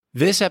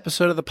This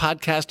episode of the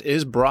podcast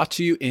is brought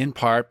to you in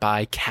part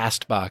by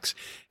Castbox.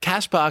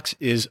 Castbox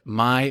is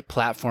my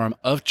platform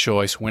of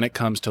choice when it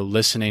comes to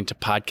listening to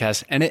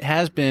podcasts, and it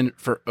has been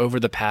for over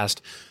the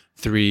past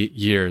 3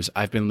 years.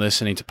 I've been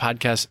listening to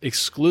podcasts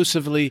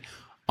exclusively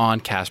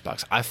on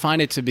Castbox. I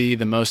find it to be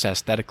the most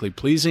aesthetically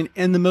pleasing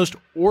and the most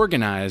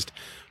organized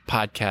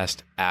podcast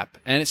app,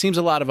 and it seems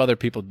a lot of other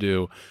people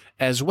do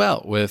as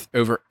well, with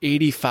over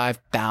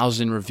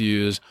 85,000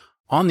 reviews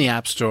on the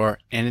App Store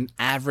and an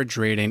average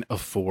rating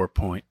of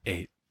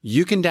 4.8.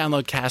 You can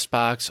download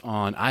CastBox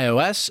on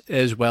iOS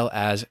as well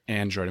as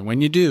Android. And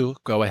when you do,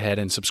 go ahead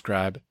and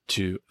subscribe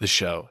to the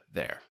show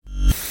there.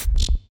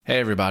 Hey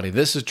everybody,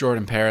 this is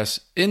Jordan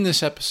Paris. In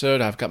this episode,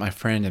 I've got my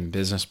friend and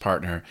business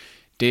partner,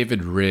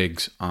 David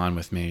Riggs, on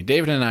with me.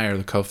 David and I are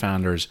the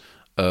co-founders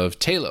of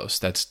Talos.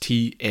 That's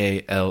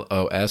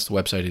T-A-L-O-S. The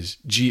website is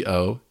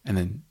G-O and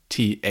then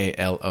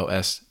Talos.co.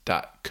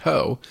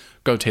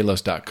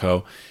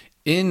 GoTalos.co.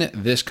 In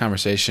this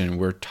conversation,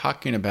 we're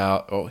talking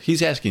about,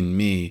 he's asking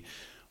me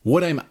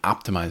what I'm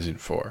optimizing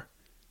for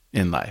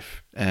in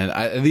life.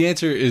 And the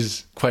answer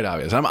is quite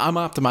obvious. I'm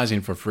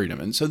optimizing for freedom.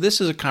 And so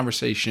this is a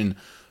conversation,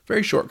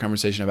 very short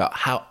conversation about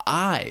how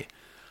I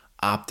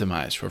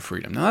optimize for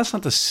freedom. Now, that's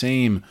not the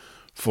same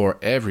for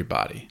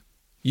everybody.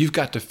 You've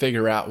got to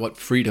figure out what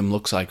freedom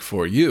looks like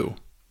for you.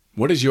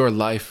 What does your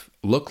life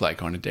look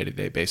like on a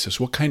day-to-day basis?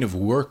 What kind of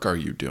work are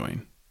you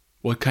doing?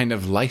 What kind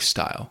of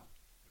lifestyle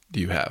do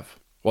you have?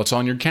 What's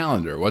on your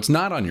calendar? What's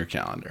not on your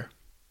calendar?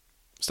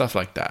 Stuff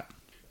like that.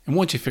 And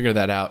once you figure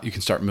that out, you can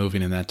start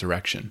moving in that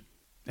direction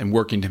and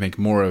working to make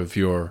more of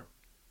your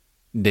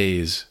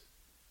days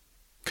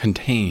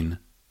contain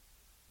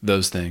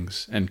those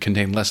things and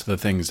contain less of the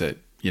things that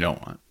you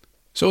don't want.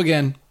 So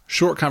again,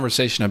 short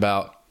conversation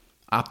about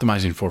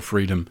optimizing for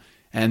freedom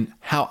and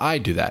how I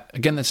do that.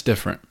 Again, that's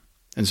different.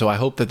 And so I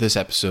hope that this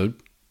episode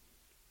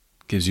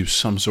gives you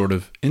some sort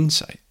of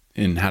insight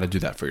in how to do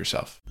that for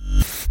yourself.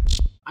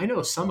 I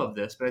know some of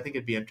this, but I think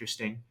it'd be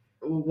interesting.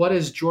 What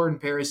is Jordan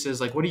Paris's,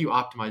 what are you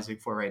optimizing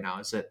for right now?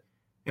 Is it,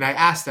 and I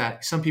asked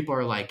that, some people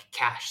are like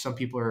cash, some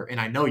people are,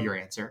 and I know your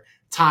answer,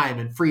 time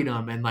and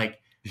freedom. And I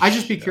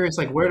just be curious,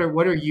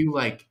 what are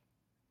you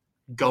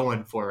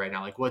going for right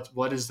now?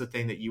 What is the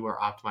thing that you are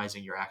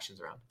optimizing your actions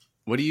around?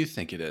 What do you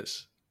think it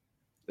is?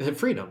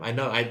 Freedom. I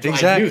know.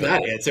 Exactly. I knew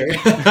that answer.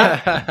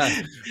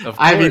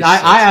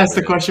 I asked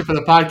the question for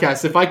the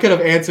podcast. If I could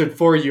have answered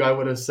for you, I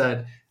would have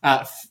said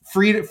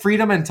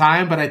freedom and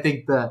time. But I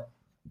think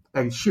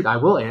I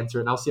will answer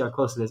it and I'll see how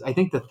close it is. I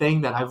think the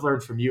thing that I've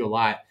learned from you a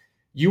lot,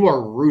 you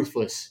are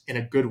ruthless in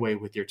a good way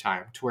with your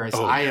time, to whereas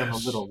I am a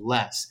little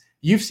less.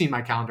 You've seen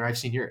my calendar. I've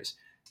seen yours.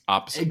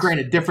 Opposite.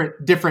 Granted,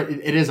 different.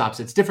 It is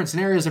opposites. Different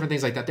scenarios, different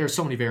things like that. There's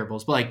so many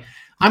variables. But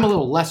I'm a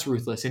little less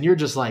ruthless, and you're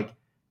just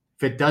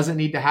if it doesn't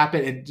need to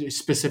happen, and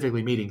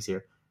specifically meetings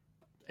here,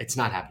 it's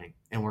not happening,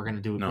 and we're gonna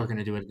do it. No. We're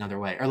gonna do it another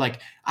way. Or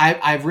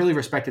I've really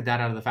respected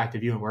that out of the fact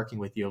of you and working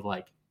with you of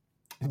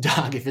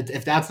dog,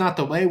 if that's not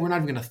the way, we're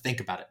not even gonna think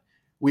about it.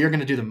 We are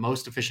gonna do the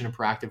most efficient and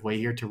proactive way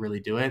here to really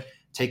do it,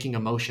 taking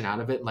emotion out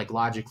of it.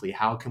 Logically,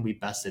 how can we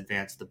best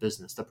advance the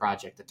business, the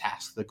project, the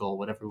task, the goal,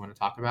 whatever we want to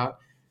talk about.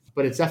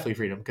 But it's definitely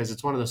freedom, because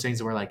it's one of those things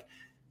that we're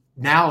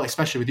now,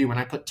 especially with you, when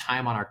I put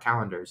time on our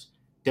calendars,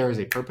 there is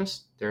a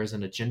purpose, there is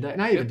an agenda. And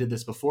I even did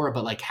this before,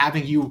 but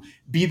having you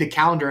be the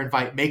calendar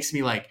invite makes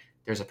me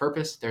there's a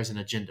purpose, there's an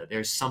agenda,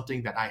 there's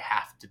something that I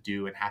have to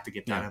do and have to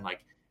get done. And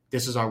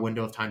this is our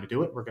window of time to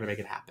do it. We're going to make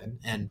it happen.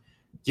 And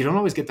you don't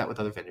always get that with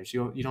other vendors.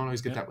 You don't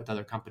always get that with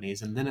other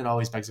companies. And then it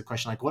always begs the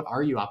question, what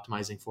are you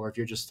optimizing for if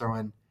you're just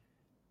throwing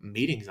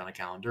meetings on a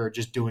calendar or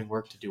just doing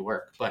work to do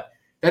work? But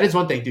that is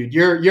one thing, dude.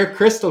 You're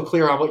crystal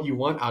clear on what you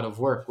want out of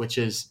work, which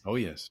is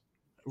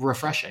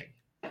refreshing.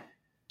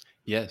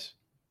 Yes.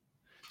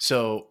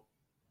 So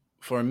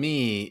for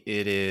me,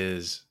 it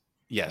is,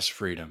 yes,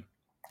 freedom.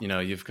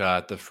 You've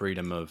got the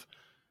freedom of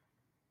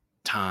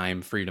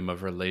time, freedom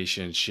of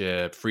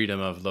relationship, freedom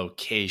of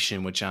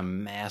location, which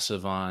I'm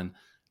massive on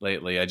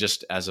lately. I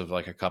just, as of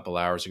a couple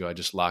hours ago, I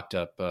just locked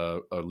up a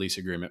lease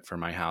agreement for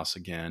my house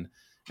again.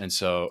 And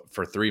so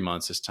for 3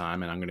 months this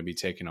time, and I'm going to be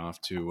taking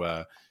off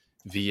to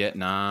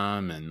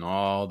Vietnam and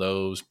all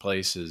those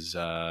places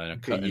in a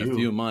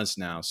few months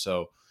now.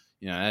 So,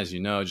 as you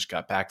know, just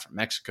got back from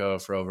Mexico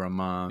for over a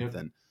month,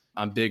 and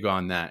I'm big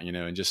on that,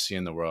 and just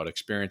seeing the world,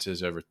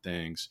 experiences over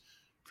things,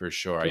 for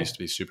sure. I used to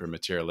be super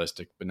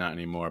materialistic, but not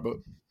anymore. But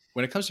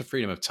when it comes to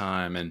freedom of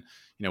time and,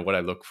 what I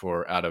look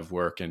for out of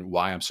work and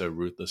why I'm so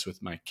ruthless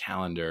with my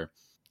calendar,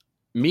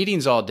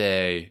 meetings all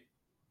day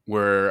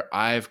where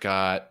I've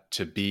got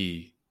to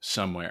be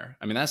somewhere.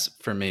 I mean, that's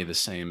for me the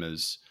same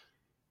as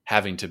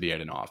having to be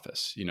at an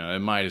office.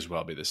 It might as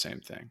well be the same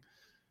thing.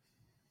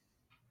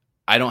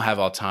 I don't have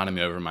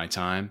autonomy over my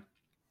time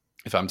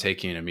if I'm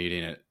taking a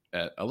meeting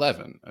at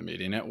 11, a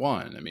meeting at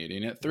 1, a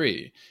meeting at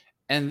 3.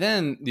 And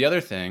then the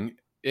other thing,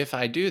 if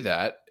I do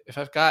that, if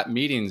I've got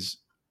meetings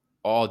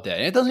all day,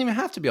 and it doesn't even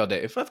have to be all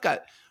day, if I've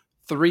got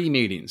 3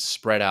 meetings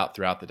spread out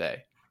throughout the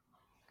day,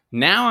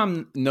 now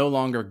I'm no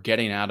longer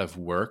getting out of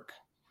work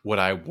what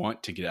I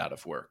want to get out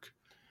of work,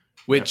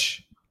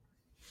 which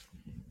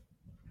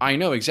I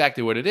know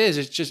exactly what it is.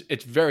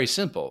 It's very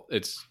simple.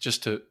 It's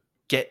just to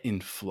get in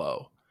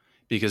flow,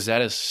 because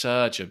that is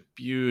such a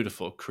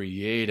beautiful,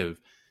 creative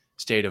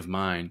state of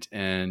mind.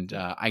 And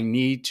I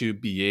need to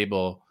be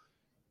able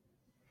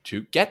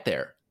to get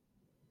there,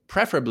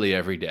 preferably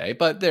every day,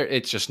 but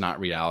it's just not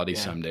reality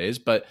some days.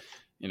 But,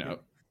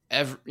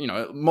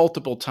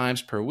 multiple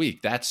times per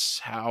week, that's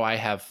how I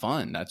have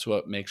fun. That's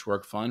what makes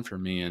work fun for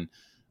me. And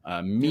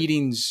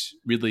meetings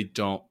really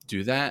don't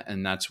do that.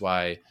 And that's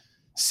why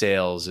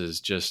sales is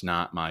just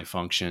not my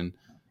function.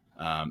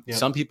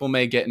 Some people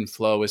may get in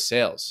flow with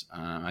sales.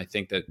 I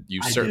think that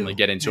you certainly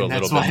get into a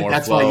little bit more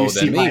flow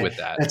than me with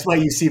that. That's why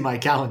you see my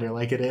calendar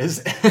like it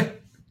is.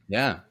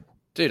 Yeah,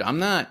 dude, I'm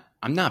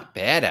not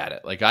bad at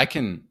it. Like I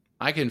can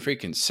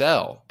freaking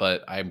sell,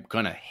 but I'm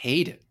going to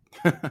hate it.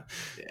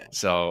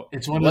 So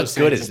it's one what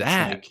good is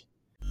that?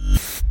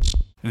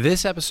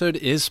 This episode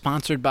is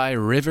sponsored by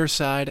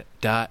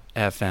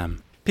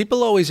Riverside.fm.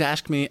 People always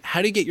ask me,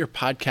 how do you get your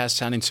podcast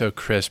sounding so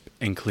crisp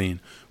and clean?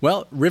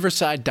 Well,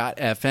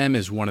 Riverside.fm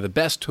is one of the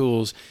best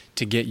tools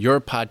to get your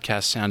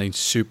podcast sounding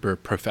super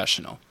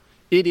professional.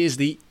 It is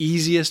the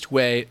easiest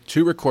way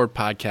to record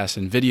podcasts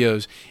and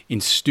videos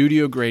in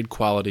studio-grade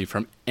quality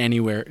from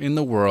anywhere in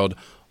the world,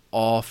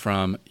 all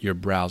from your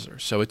browser.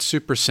 So it's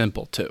super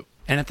simple too.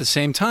 And at the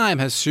same time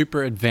has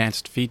super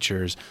advanced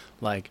features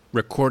like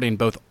recording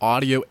both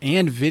audio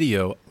and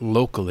video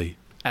locally,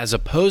 as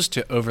opposed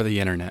to over the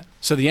internet.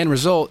 So the end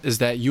result is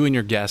that you and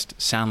your guest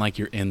sound like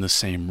you're in the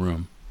same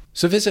room.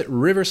 So visit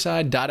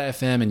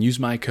riverside.fm and use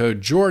my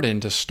code Jordan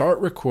to start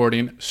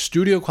recording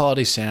studio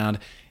quality sound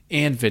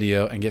and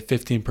video and get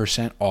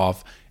 15%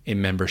 off a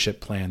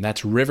membership plan.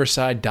 That's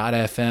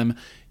riverside.fm.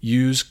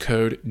 Use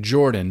code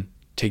Jordan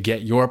to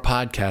get your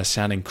podcast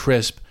sounding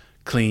crisp,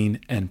 clean,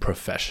 and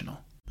professional.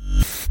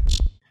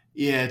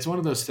 Yeah, it's one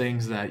of those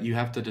things that you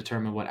have to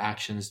determine what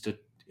actions to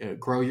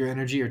grow your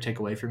energy or take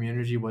away from your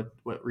energy, what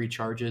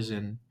recharges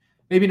and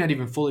maybe not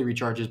even fully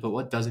recharges, but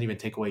what doesn't even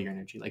take away your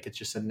energy. Like it's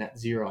just a net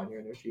zero on your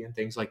energy and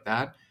things like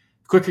that.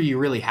 The quicker you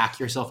really hack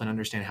yourself and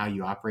understand how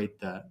you operate,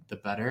 the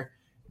better.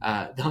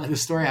 The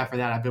story after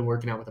that, I've been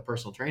working out with a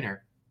personal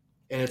trainer,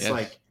 and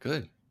it's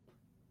good.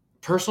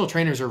 Personal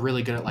trainers are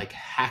really good at like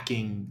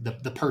hacking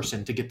the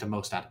person to get the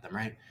most out of them.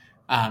 Right.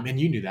 And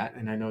you knew that,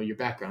 and I know your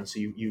background, so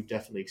you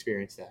definitely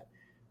experienced that.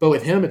 But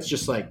with him, it's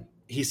just like,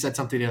 he said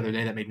something the other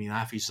day that made me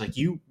laugh. He's like,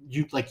 you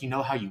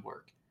know how you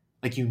work.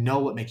 Like, you know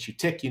what makes you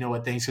tick, you know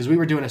what things, because we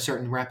were doing a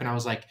certain rep and I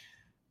was like,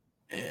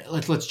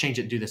 let's change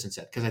it and do this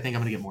instead, because I think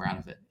I'm going to get more out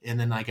of it. And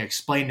then like I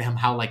explained to him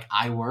how like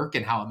I work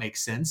and how it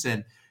makes sense.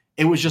 And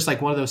it was just like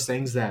one of those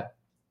things that,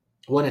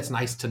 one, it's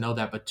nice to know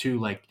that, but two,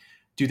 like,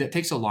 dude, that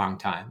takes a long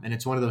time. And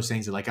it's one of those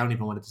things that like, I don't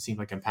even want it to seem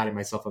like I'm patting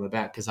myself on the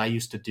back, because I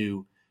used to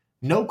do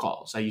no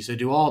calls. I used to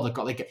do all the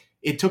calls. Like,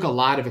 it took a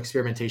lot of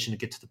experimentation to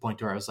get to the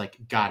point where I was like,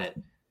 got it.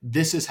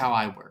 This is how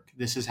I work.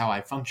 This is how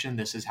I function.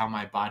 This is how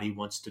my body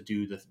wants to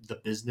do the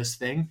business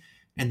thing.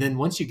 And then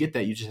once you get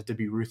that, you just have to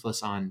be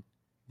ruthless on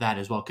that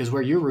as well. Because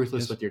where you're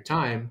ruthless with your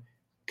time,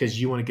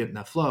 because you want to get in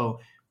that flow,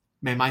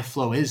 man, my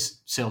flow is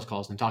sales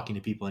calls and talking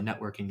to people and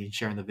networking and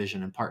sharing the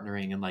vision and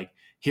partnering and like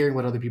hearing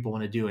what other people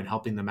want to do and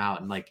helping them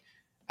out. And like,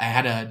 I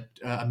had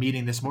a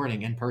meeting this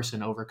morning in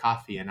person over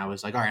coffee, and I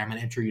was like, all right, I'm going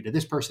to intro you to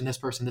this person, this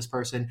person, this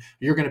person.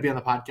 You're going to be on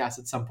the podcast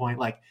at some point.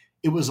 Like,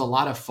 it was a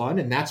lot of fun,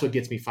 and that's what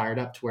gets me fired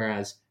up, to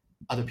whereas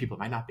other people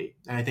might not be.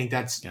 And I think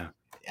that's,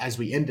 as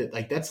we end it,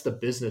 like, that's the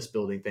business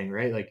building thing,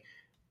 right? Like,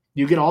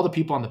 you get all the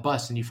people on the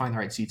bus and you find the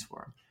right seats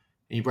for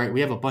them. And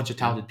we have a bunch of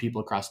talented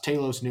people across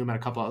Talos, Newman, a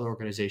couple other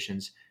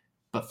organizations,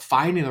 but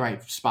finding the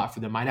right spot for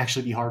them might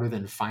actually be harder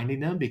than finding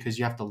them, because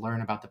you have to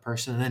learn about the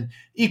person. And then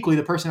equally,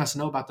 the person has to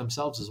know about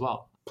themselves as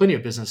well. Plenty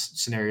of business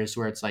scenarios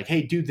where it's like,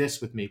 hey, do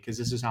this with me because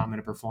this is how I'm going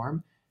to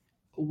perform.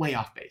 Way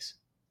off base,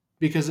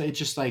 because it's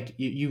just like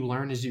you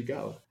learn as you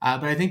go.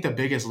 But I think the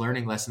biggest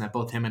learning lesson that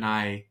both him and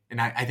I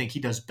think he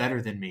does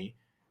better than me,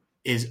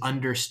 is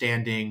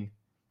understanding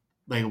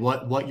like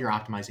what you're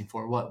optimizing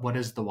for. What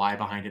is the why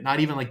behind it? Not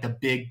even like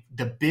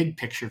the big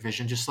picture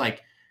vision, just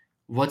like,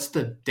 what's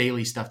the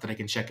daily stuff that I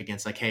can check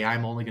against? Like, hey,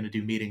 I'm only going to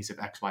do meetings if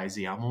X, Y,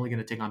 Z. I'm only going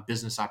to take on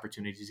business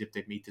opportunities if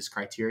they meet this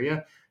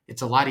criteria.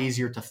 It's a lot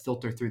easier to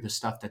filter through the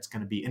stuff that's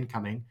going to be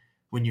incoming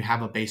when you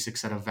have a basic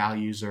set of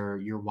values or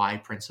your why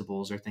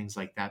principles or things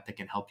like that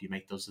can help you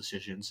make those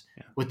decisions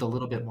with a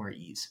little bit more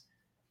ease.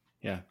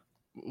 Yeah.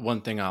 One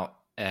thing I'll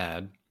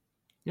add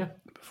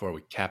before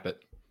we cap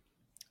it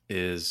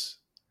is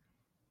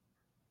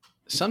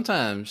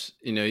sometimes,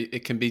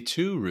 it can be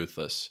too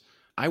ruthless.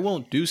 I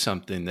won't do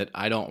something that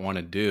I don't want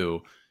to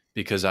do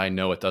because I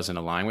know it doesn't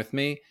align with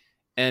me.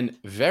 And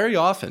very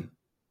often,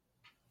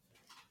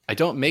 I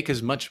don't make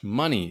as much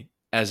money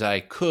as I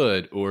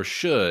could or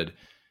should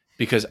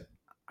because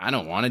I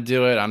don't want to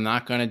do it. I'm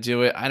not going to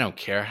do it. I don't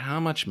care how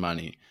much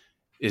money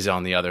is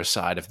on the other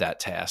side of that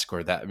task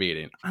or that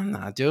meeting. I'm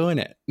not doing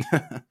it.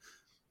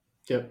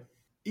 Yep.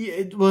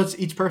 Well, it's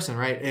each person,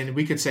 right? And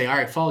we could say, all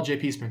right, follow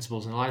JP's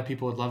principles. And a lot of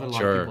people would love it. A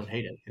lot of people would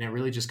hate it. And it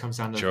really just comes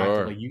down to the fact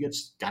that like, you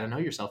just got to know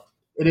yourself.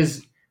 It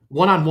is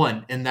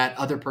one-on-one, and that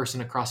other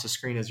person across the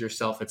screen is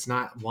yourself. It's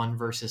not one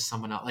versus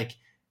someone else. Like,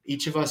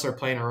 each of us are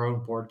playing our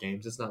own board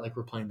games. It's not like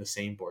we're playing the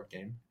same board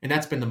game. And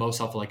that's been the most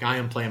helpful. Like, I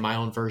am playing my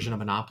own version of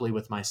Monopoly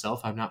with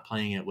myself. I'm not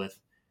playing it with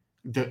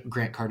the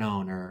Grant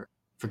Cardone or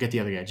forget the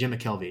other guy, Jim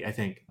McKelvey, I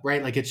think.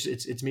 Right? Like,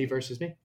 it's me versus me.